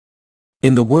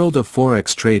In the world of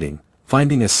Forex trading,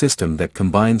 finding a system that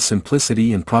combines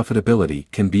simplicity and profitability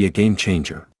can be a game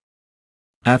changer.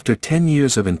 After 10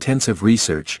 years of intensive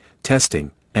research, testing,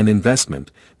 and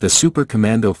investment, the Super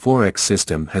Commando Forex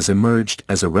System has emerged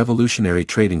as a revolutionary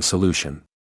trading solution.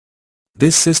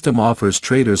 This system offers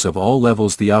traders of all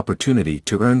levels the opportunity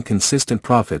to earn consistent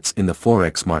profits in the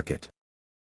Forex market.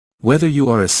 Whether you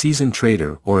are a seasoned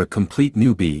trader or a complete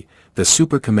newbie, the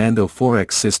Super Commando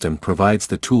Forex System provides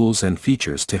the tools and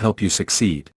features to help you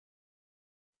succeed.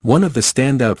 One of the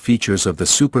standout features of the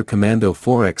Super Commando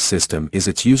Forex System is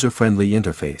its user-friendly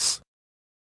interface.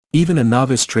 Even a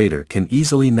novice trader can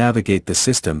easily navigate the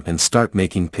system and start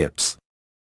making pips.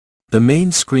 The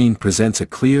main screen presents a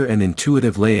clear and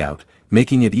intuitive layout,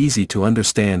 making it easy to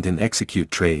understand and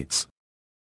execute trades.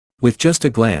 With just a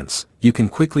glance, you can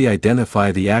quickly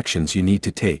identify the actions you need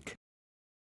to take.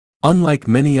 Unlike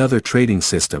many other trading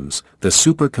systems, the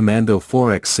Super Commando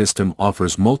Forex System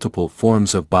offers multiple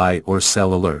forms of buy or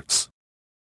sell alerts.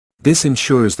 This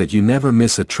ensures that you never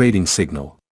miss a trading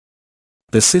signal.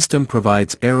 The system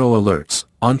provides arrow alerts,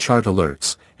 on-chart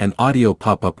alerts, and audio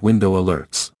pop-up window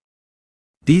alerts.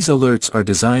 These alerts are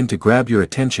designed to grab your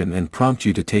attention and prompt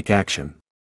you to take action.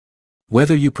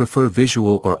 Whether you prefer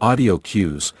visual or audio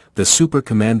cues, the Super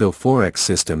Commando Forex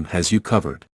System has you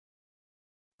covered.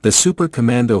 The Super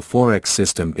Commando Forex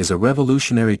System is a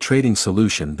revolutionary trading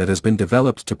solution that has been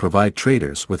developed to provide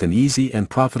traders with an easy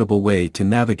and profitable way to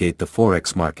navigate the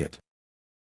Forex market.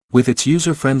 With its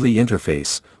user-friendly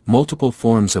interface, multiple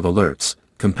forms of alerts,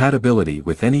 compatibility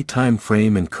with any time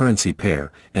frame and currency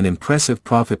pair, and impressive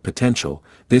profit potential,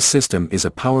 this system is a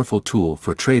powerful tool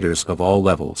for traders of all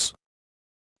levels.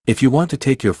 If you want to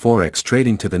take your Forex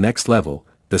trading to the next level,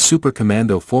 the Super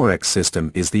Commando Forex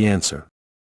System is the answer.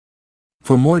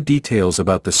 For more details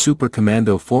about the Super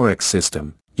Commando Forex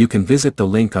System, you can visit the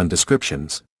link on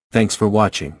descriptions. Thanks for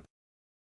watching.